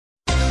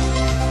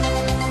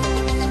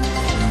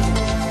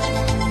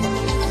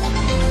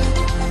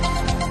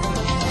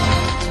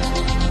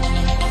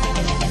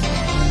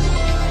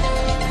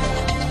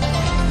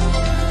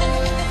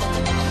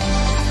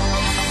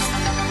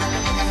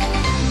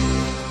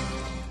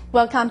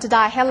Welcome to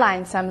Dai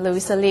Headlines. I'm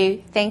Louisa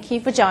Liu. Thank you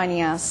for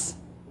joining us.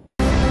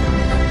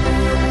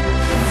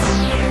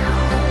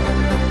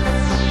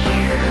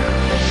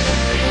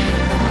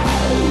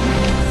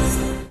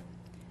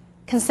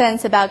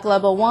 Concerns about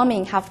global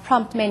warming have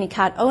prompted many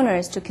car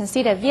owners to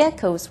consider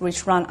vehicles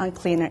which run on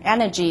cleaner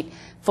energy,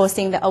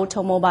 forcing the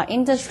automobile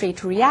industry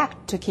to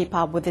react to keep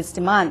up with its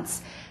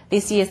demands.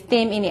 This year's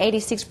theme in the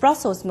 86th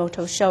Brussels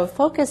Motor Show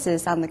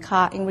focuses on the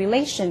car in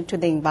relation to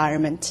the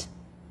environment.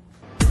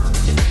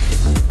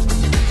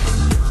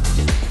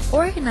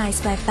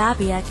 Organized by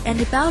Fabiac and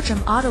the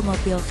Belgium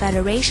Automobile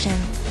Federation,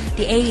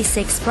 the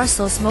 86th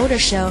Brussels Motor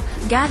Show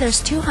gathers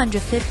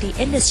 250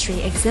 industry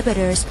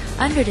exhibitors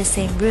under the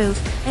same roof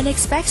and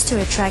expects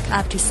to attract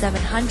up to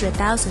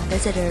 700,000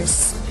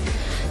 visitors.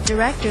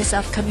 Directors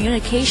of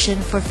Communication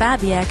for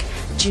Fabiac,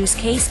 Jules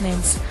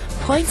Casemans,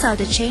 points out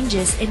the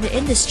changes in the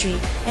industry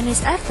and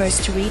its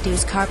efforts to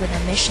reduce carbon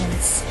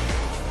emissions.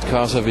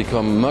 Cars have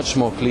become much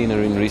more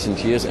cleaner in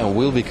recent years and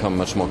will become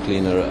much more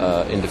cleaner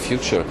in the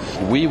future.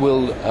 We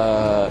will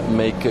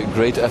make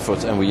great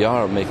efforts, and we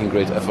are making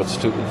great efforts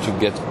to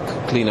get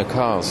cleaner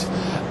cars,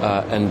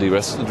 and the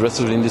rest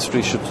of the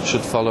industry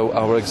should follow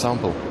our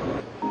example.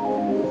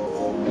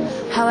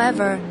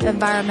 However,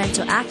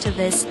 environmental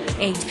activist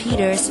Aid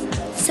Peters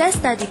says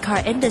that the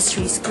car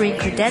industry's green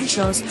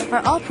credentials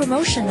are all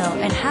promotional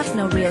and have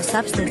no real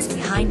substance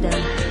behind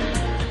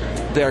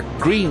them. They're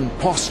green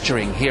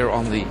posturing here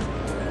on the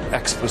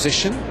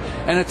exposition,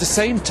 and at the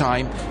same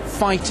time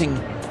fighting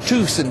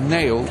tooth and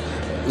nail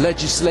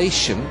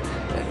legislation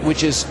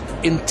which is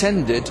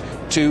intended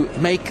to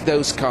make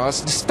those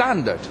cars the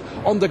standard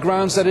on the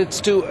grounds that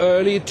it's too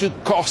early, too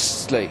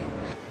costly.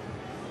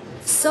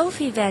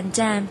 Sophie Van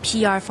Dam,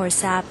 PR for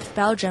SAP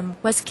Belgium,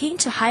 was keen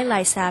to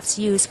highlight SAP's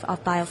use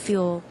of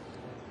biofuel.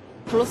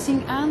 With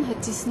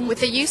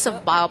the use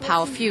of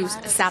biopower fuels,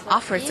 SAP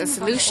offers a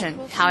solution.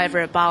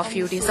 However,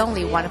 biofuel is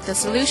only one of the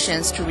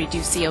solutions to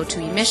reduce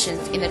CO2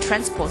 emissions in the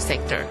transport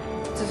sector.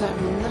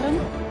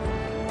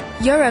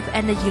 Europe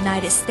and the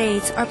United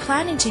States are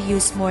planning to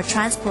use more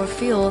transport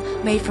fuel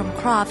made from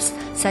crops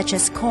such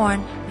as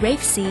corn,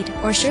 rapeseed,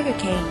 or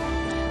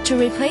sugarcane to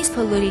replace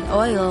polluting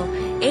oil,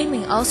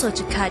 aiming also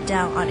to cut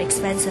down on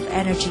expensive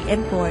energy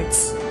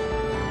imports.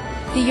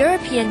 The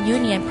European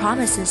Union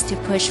promises to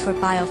push for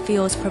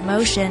biofuels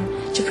promotion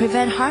to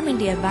prevent harming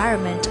the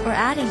environment or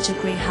adding to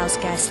greenhouse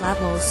gas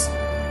levels.